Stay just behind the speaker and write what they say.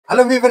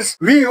Hello viewers,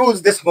 we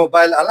use this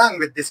mobile along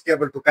with this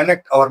cable to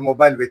connect our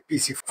mobile with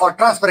PC for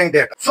transferring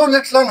data. So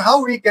let's learn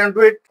how we can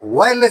do it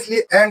wirelessly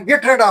and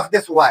get rid of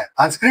this wire.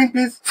 On screen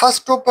please.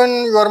 First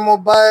open your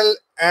mobile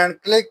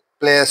and click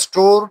Play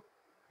Store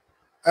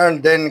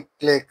and then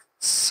click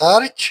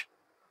Search.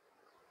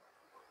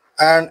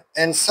 And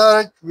in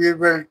search we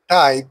will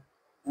type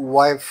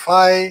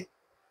Wi-Fi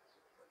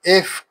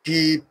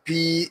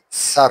FTP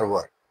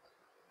server.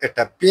 It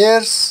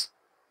appears.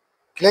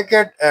 Click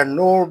it and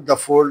note the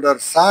folder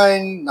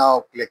sign.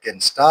 Now click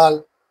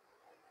install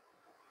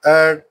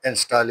and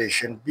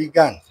installation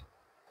begun.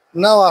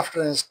 Now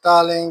after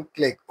installing,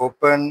 click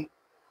open,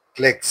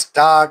 click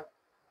start,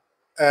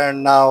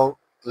 and now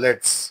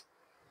let's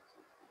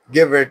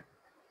give it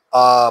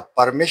a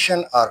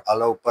permission or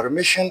allow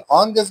permission.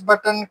 On this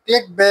button,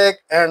 click back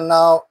and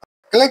now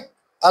click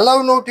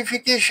allow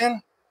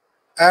notification.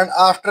 And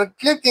after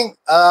clicking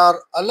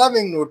or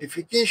allowing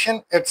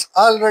notification, it's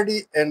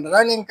already in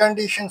running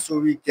condition, so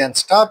we can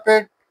stop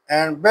it,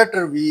 and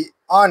better we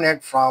on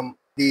it from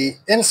the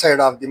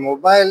inside of the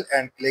mobile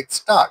and click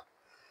start.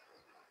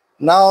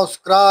 Now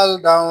scroll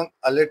down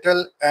a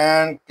little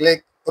and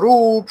click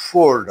root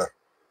folder.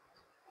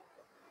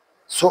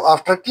 So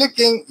after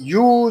clicking,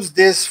 use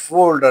this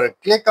folder,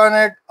 click on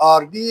it,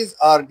 or these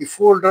are the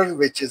folders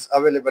which is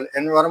available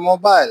in your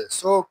mobile.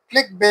 So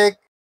click back.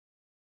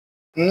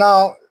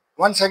 Now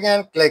once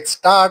again click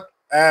start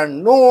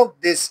and note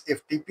this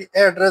FTP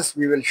address,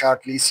 we will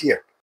shortly see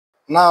it.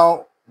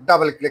 Now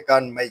double click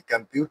on my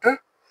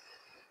computer.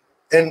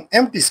 In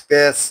empty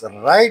space,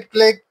 right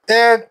click,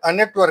 add a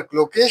network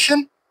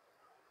location,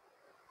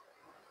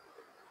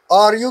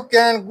 or you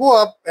can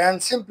go up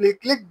and simply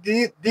click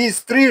these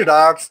three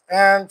dots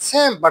and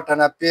same button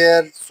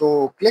appear.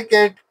 So click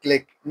it,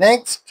 click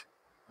next,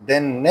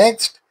 then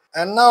next,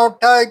 and now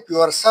type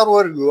your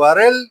server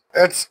URL.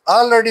 It's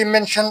already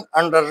mentioned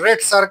under red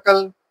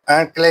circle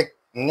and click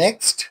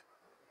next.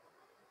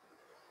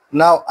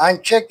 Now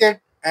uncheck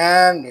it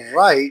and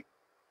write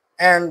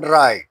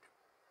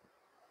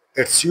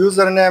its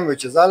username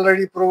which is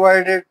already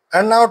provided,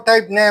 and now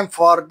type name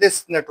for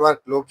this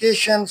network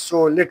location.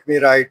 So let me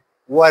write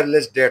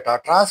wireless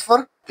data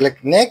transfer.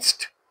 Click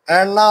next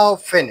and now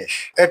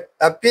finish. It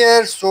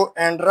appears so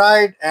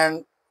Android,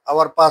 and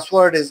our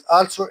password is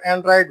also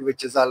Android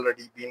which is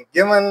already been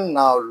given.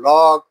 Now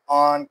log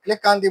on,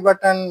 click on the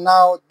button.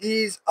 Now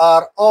these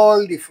are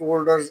all the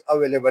folders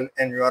available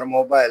in your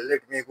mobile.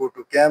 Let me go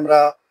to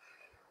camera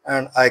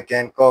and I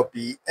can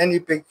copy any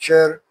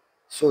picture.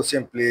 So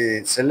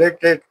simply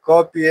select it,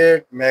 copy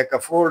it, make a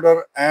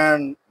folder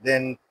and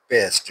then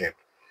paste it.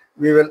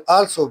 We will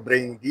also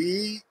bring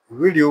the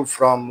video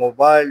from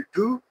mobile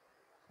to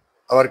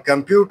our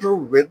computer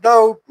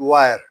without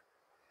wire.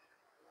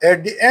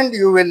 At the end,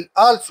 you will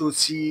also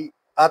see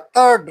a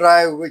third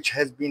drive which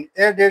has been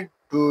added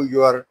to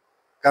your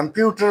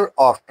computer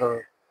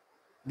after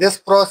this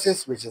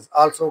process, which is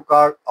also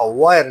called a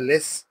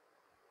wireless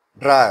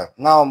drive.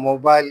 Now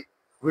mobile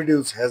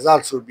videos has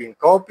also been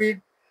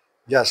copied.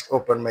 Just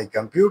open my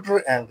computer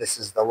and this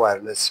is the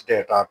wireless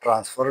data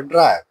transfer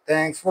drive.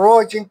 Thanks for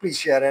watching. Please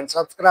share and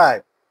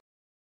subscribe.